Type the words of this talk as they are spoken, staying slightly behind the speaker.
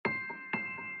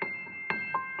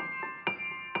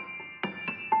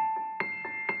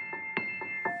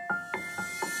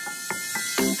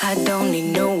I don't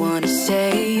need no one to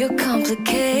say you're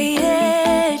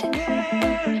complicated,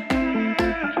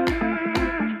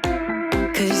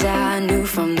 'cause I knew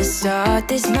from the start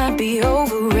this might be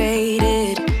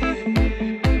overrated.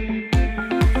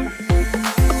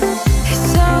 It's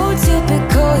so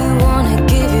typical, you wanna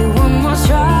give it one more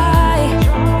try,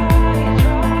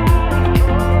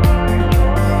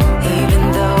 even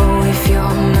though if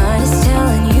your mind is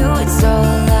telling you it's all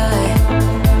a lie.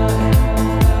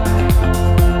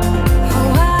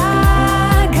 Oh,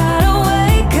 I gotta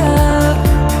wake up,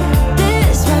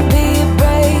 this might be a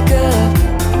breakup,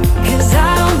 'cause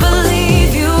I don't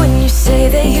believe you when you say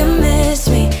that you miss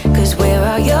me. 'Cause where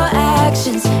are your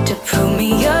actions to prove me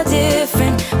you're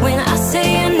different? When I say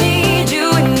I need you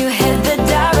and you head the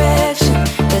direction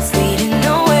that's leading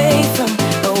away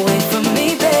from me,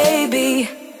 baby.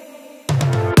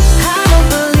 I don't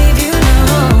believe you,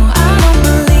 no, I don't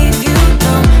believe you,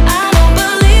 no, I don't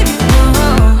believe you, no,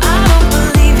 I don't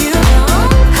believe you, no,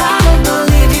 I don't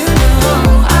believe you, no,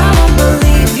 I don't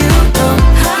believe you, no,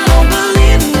 I don't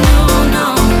believe you, no.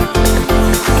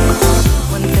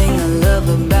 One thing I love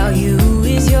about you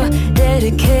is your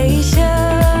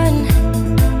dedication.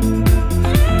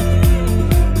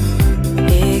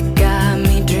 It got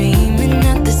me dreaming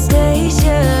at the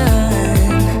station.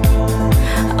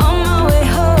 On my way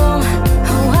home,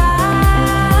 oh,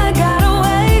 I gotta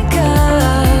wake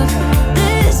up,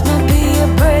 this might be a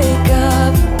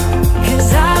breakup, 'cause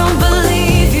I don't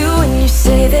believe you when you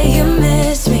say that you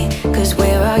miss me. 'Cause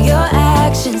where are your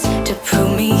actions to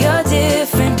prove me you're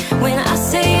different? When I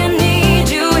say I need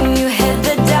you and you head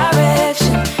the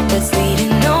direction that's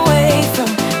leading away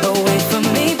from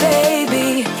me, baby.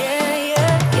 Yeah,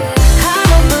 yeah, yeah. I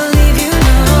don't believe you,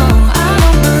 no, I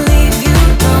don't believe you,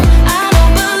 no, I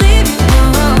don't believe you,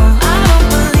 no, I don't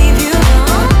believe you,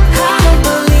 no, I don't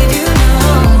believe you,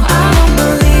 no, I don't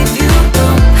believe you, no,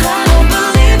 I don't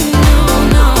believe you,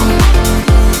 no.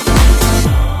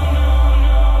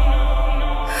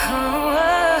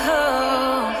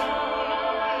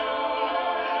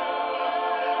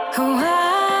 Oh,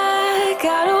 I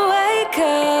gotta wake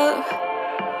up,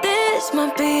 this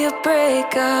might be a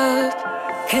breakup,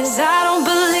 'cause I don't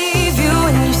believe you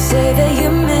when you say that you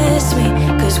miss me.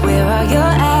 'Cause where are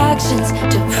your actions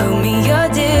to prove me you're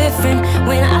different?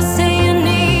 When I say I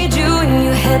need you and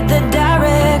you head the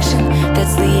direction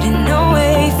that's leading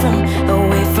away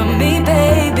from